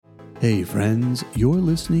Hey friends, you're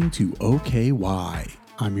listening to OKY.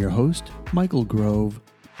 I'm your host, Michael Grove.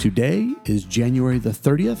 Today is January the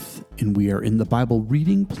 30th, and we are in the Bible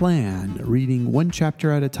reading plan, reading one chapter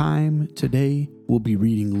at a time. Today, we'll be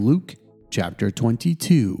reading Luke chapter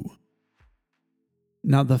 22.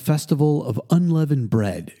 Now the festival of unleavened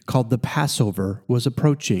bread, called the Passover, was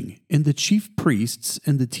approaching, and the chief priests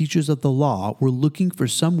and the teachers of the law were looking for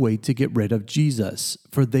some way to get rid of Jesus,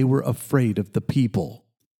 for they were afraid of the people.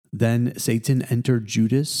 Then Satan entered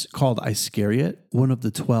Judas, called Iscariot, one of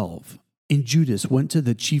the 12. And Judas went to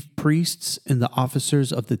the chief priests and the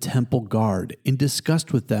officers of the temple guard and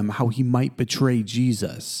discussed with them how he might betray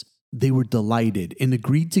Jesus. They were delighted and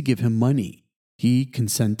agreed to give him money. He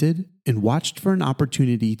consented and watched for an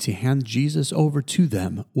opportunity to hand Jesus over to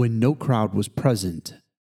them when no crowd was present.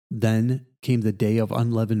 Then came the day of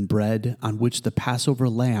unleavened bread on which the Passover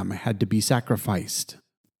lamb had to be sacrificed.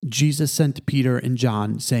 Jesus sent Peter and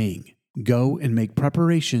John, saying, "Go and make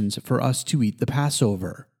preparations for us to eat the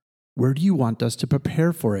Passover." "Where do you want us to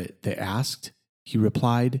prepare for it?" they asked. He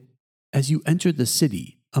replied, "As you enter the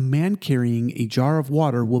city, a man carrying a jar of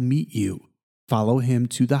water will meet you. Follow him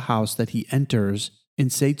to the house that he enters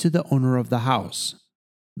and say to the owner of the house,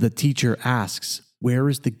 'The teacher asks, where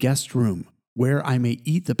is the guest room, where I may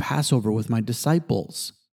eat the Passover with my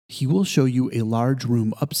disciples?' He will show you a large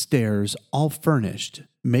room upstairs, all furnished.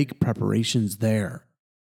 Make preparations there."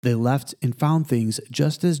 They left and found things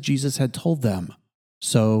just as Jesus had told them.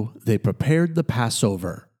 So they prepared the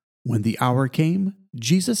Passover. When the hour came,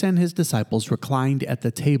 Jesus and his disciples reclined at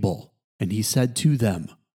the table, and he said to them,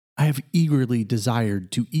 "I have eagerly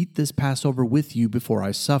desired to eat this Passover with you before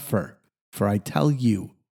I suffer, for I tell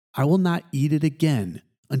you, I will not eat it again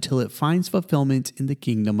until it finds fulfillment in the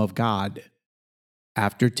kingdom of God."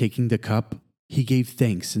 After taking the cup, he gave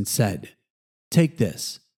thanks and said, "Take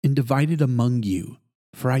this and divide it among you,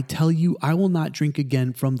 for I tell you I will not drink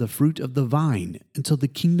again from the fruit of the vine until the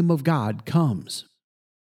kingdom of God comes."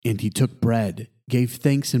 And he took bread, gave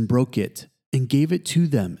thanks and broke it, and gave it to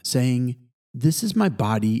them, saying, "This is my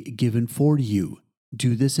body given for you.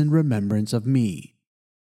 Do this in remembrance of me."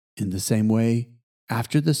 In the same way,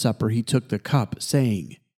 after the supper he took the cup,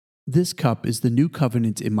 saying, "This cup is the new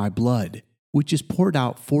covenant in my blood, which is poured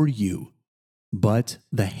out for you. But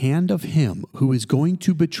the hand of him who is going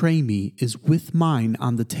to betray me is with mine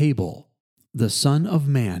on the table. The Son of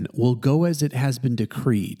Man will go as it has been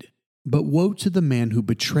decreed, but woe to the man who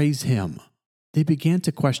betrays him." They began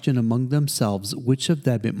to question among themselves which of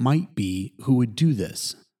them it might be who would do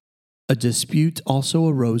this. A dispute also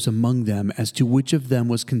arose among them as to which of them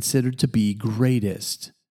was considered to be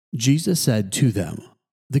greatest. Jesus said to them,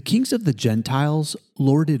 "The kings of the Gentiles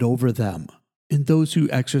lord it over them, and those who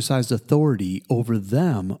exercise authority over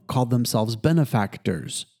them call themselves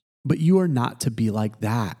benefactors. But you are not to be like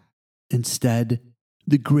that. Instead,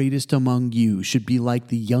 the greatest among you should be like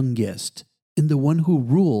the youngest, and the one who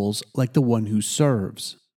rules like the one who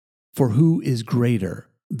serves. For who is greater,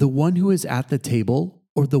 the one who is at the table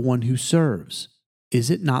or the one who serves? Is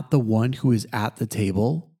it not the one who is at the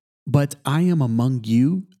table? But I am among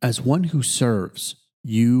you as one who serves.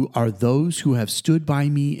 You are those who have stood by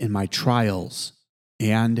me in my trials,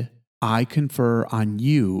 and I confer on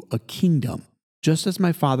you a kingdom, just as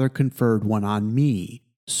my Father conferred one on me,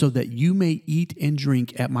 so that you may eat and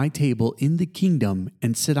drink at my table in the kingdom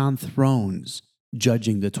and sit on thrones,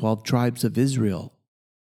 judging the 12 tribes of Israel.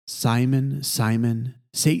 Simon, Simon,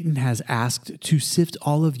 Satan has asked to sift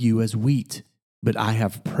all of you as wheat, but I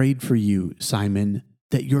have prayed for you, Simon,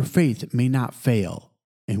 that your faith may not fail,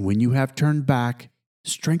 and when you have turned back,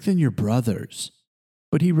 strengthen your brothers."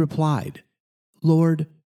 But he replied, "Lord,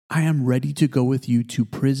 I am ready to go with you to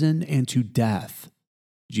prison and to death."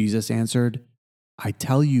 Jesus answered, "I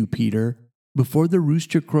tell you, Peter, before the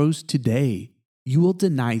rooster crows today, you will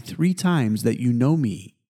deny 3 times that you know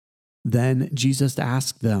me." Then Jesus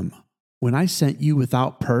asked them, "When I sent you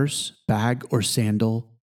without purse, bag, or sandal,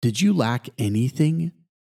 did you lack anything?"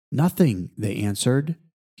 "Nothing," they answered.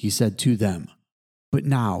 He said to them, "But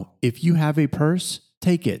now, if you have a purse,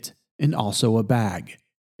 take it, and also a bag.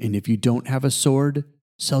 And if you don't have a sword,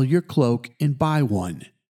 sell your cloak and buy one.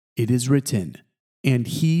 It is written, 'And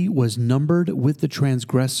he was numbered with the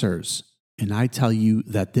transgressors.' And I tell you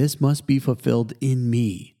that this must be fulfilled in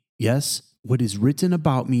me. Yes, what is written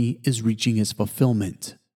about me is reaching its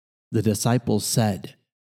fulfillment." The disciples said,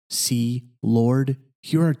 "See, Lord,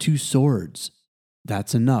 here are 2 swords."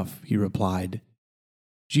 "That's enough," he replied.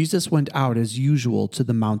 Jesus went out as usual to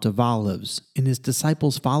the Mount of Olives, and his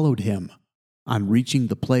disciples followed him. On reaching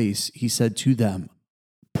the place, he said to them,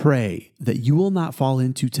 "Pray that you will not fall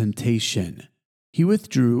into temptation." He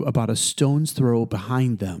withdrew about a stone's throw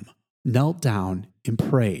behind them. knelt down and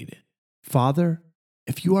prayed, "Father,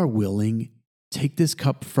 if you are willing, take this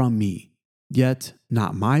cup from me. Yet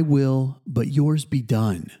not my will, but yours be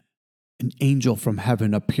done." An angel from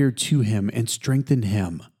heaven appeared to him and strengthened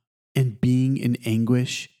him. And being in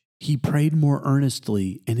anguish, he prayed more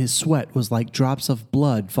earnestly, and his sweat was like drops of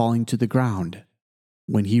blood falling to the ground.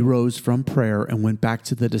 When he rose from prayer and went back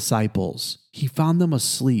to the disciples, he found them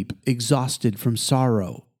asleep, exhausted from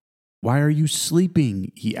sorrow. "Why are you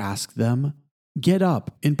sleeping?" he asked them. "Get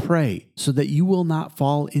up and pray, so that you will not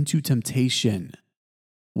fall into temptation."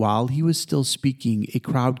 While he was still speaking, a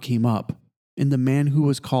crowd came up, and the man who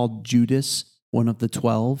was called Judas, one of the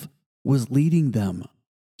 12, was leading them.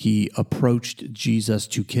 He approached Jesus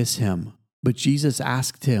to kiss him, but Jesus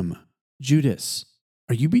asked him, "Judas,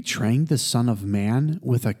 are you betraying the Son of Man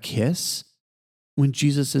with a kiss?" When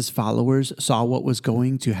Jesus' followers saw what was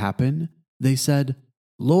going to happen, they said,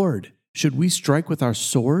 "Lord, should we strike with our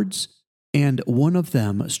swords?" And one of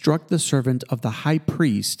them struck the servant of the high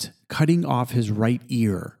priest, cutting off his right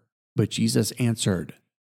ear. But Jesus answered,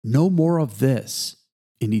 "No more of this."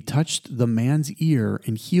 And he touched the man's ear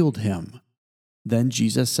and healed him. Then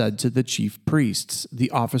Jesus said to the chief priests, the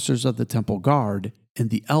officers of the temple guard, and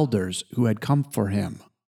the elders who had come for him,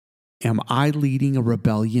 "Am I leading a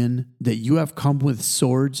rebellion that you have come with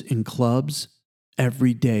swords and clubs?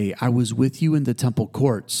 Every day I was with you in the temple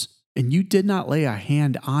courts, and you did not lay a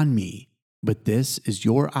hand on me. But this is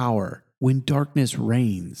your hour when darkness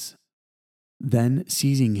reigns." Then,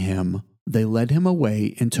 seizing him, they led him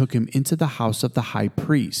away and took him into the house of the high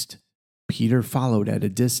priest. Peter followed at a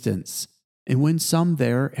distance. And when some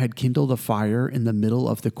there had kindled a fire in the middle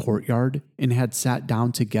of the courtyard and had sat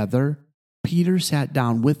down together, Peter sat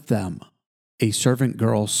down with them. A servant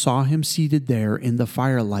girl saw him seated there in the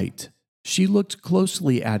firelight. She looked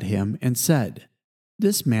closely at him and said,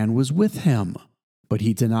 "This man was with him." But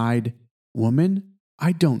he denied, "Woman,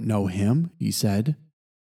 I don't know him," he said.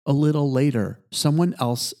 A little later, someone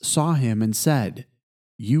else saw him and said,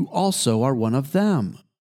 "You also are one of them."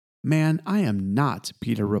 "Man, I am not,"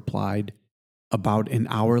 Peter replied. About an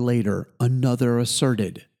hour later, another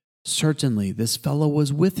asserted, "Certainly this fellow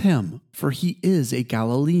was with him, for he is a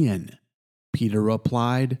Galilean." Peter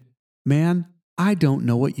replied, "Man, I don't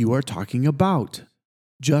know what you are talking about."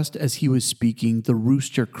 Just as he was speaking, the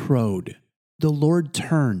rooster crowed. The Lord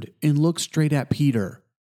turned and looked straight at Peter.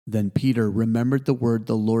 Then Peter remembered the word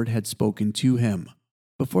the Lord had spoken to him.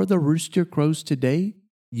 "Before the rooster crows today,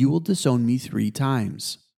 you will disown me 3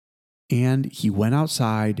 times." And he went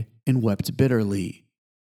outside and wept bitterly.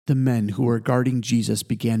 The men who were guarding Jesus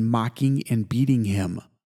began mocking and beating him.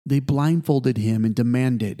 They blindfolded him and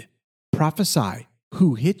demanded, "Prophesy,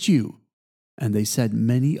 who hit you?" And they said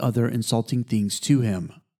many other insulting things to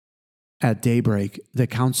him. At daybreak, the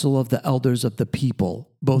council of the elders of the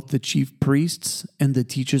people, both the chief priests and the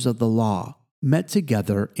teachers of the law, met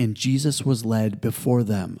together, and Jesus was led before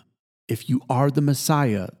them. "If you are the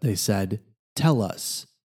Messiah," they said, "tell us."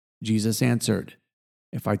 Jesus answered,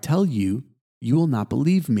 "If I tell you, you will not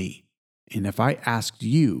believe me. And if I asked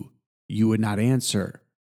you, you would not answer.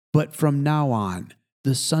 But from now on,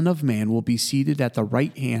 the Son of Man will be seated at the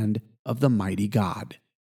right hand of the mighty God."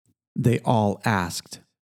 They all asked,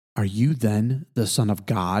 "Are you then the Son of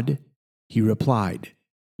God?" He replied,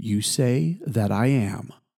 "You say that I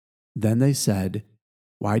am." Then they said,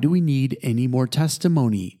 "Why do we need any more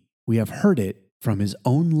testimony? We have heard it from his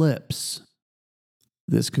own lips."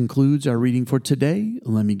 This concludes our reading for today.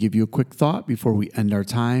 Let me give you a quick thought before we end our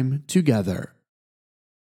time together.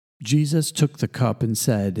 Jesus took the cup and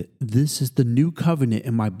said, "This is the new covenant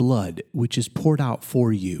in my blood, which is poured out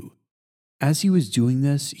for you." As he was doing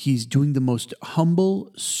this, he's doing the most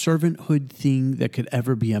humble servanthood thing that could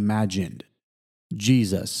ever be imagined.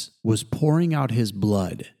 Jesus was pouring out his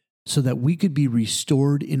blood so that we could be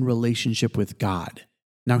restored in relationship with God.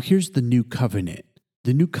 Now here's the new covenant.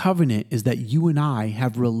 The new covenant is that you and I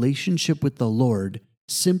have relationship with the Lord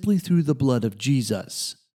simply through the blood of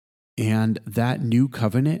Jesus. And that new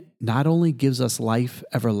covenant not only gives us life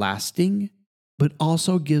everlasting, but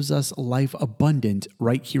also gives us life abundant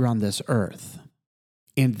right here on this earth.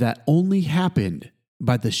 And that only happened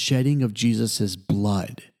by the shedding of Jesus'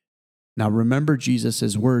 blood. Now remember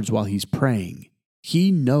Jesus' words while he's praying. He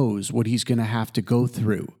knows what he's going to have to go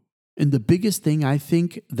through. And the biggest thing I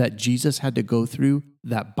think that Jesus had to go through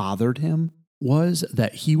that bothered him was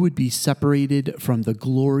that he would be separated from the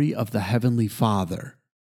glory of the Heavenly Father.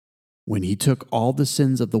 When he took all the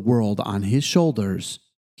sins of the world on his shoulders,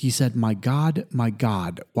 he said, my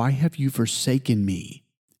God, why have you forsaken me?"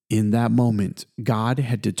 In that moment, God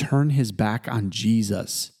had to turn his back on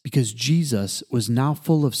Jesus because Jesus was now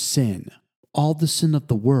full of sin. all the sin of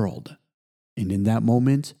the world. And in that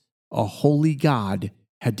moment, a holy God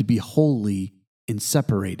had to be holy and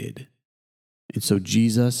separated. And so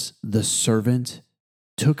Jesus, the servant,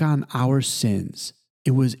 took on our sins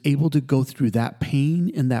and was able to go through that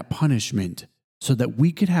pain and that punishment so that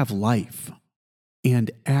we could have life.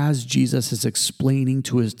 And as Jesus is explaining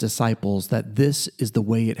to his disciples that this is the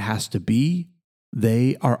way it has to be,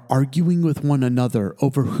 they are arguing with one another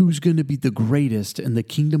over who's going to be the greatest in the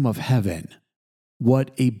kingdom of heaven.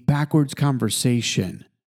 What a backwards conversation.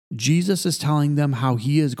 Jesus is telling them how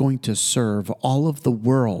he is going to serve all of the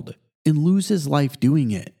world and lose his life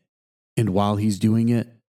doing it. And while he's doing it,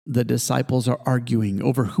 the disciples are arguing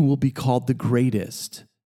over who will be called the greatest.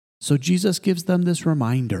 So Jesus gives them this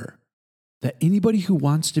reminder that anybody who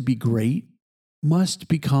wants to be great must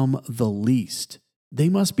become the least. They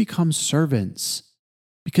must become servants,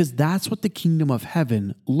 because that's what the kingdom of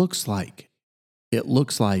heaven looks like. It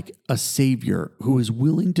looks like a Savior who is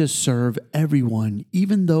willing to serve everyone,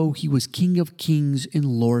 even though he was King of Kings and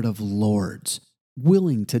Lord of Lords,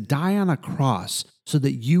 willing to die on a cross so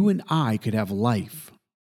that you and I could have life.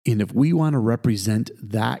 And if we want to represent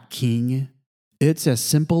that King, it's as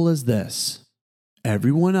simple as this.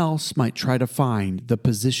 Everyone else might try to find the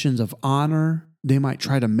positions of honor. They might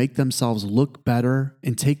try to make themselves look better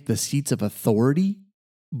and take the seats of authority,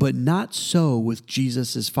 but not so with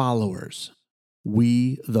Jesus' followers.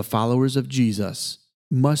 We, the followers of Jesus,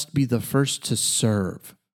 must be the first to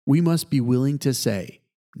serve. We must be willing to say,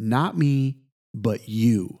 not me, but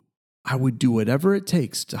you. I would do whatever it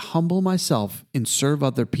takes to humble myself and serve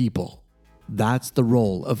other people. That's the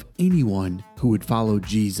role of anyone who would follow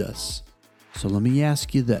Jesus. So let me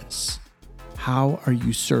ask you this. How are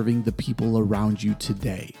you serving the people around you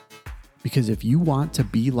today? Because if you want to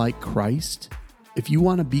be like Christ, if you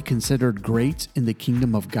want to be considered great in the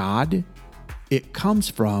kingdom of God, it comes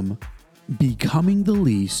from becoming the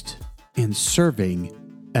least and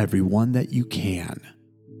serving everyone that you can.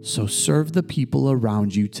 So serve the people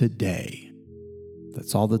around you today.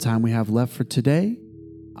 That's all the time we have left for today.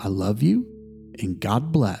 I love you, and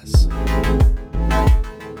God bless.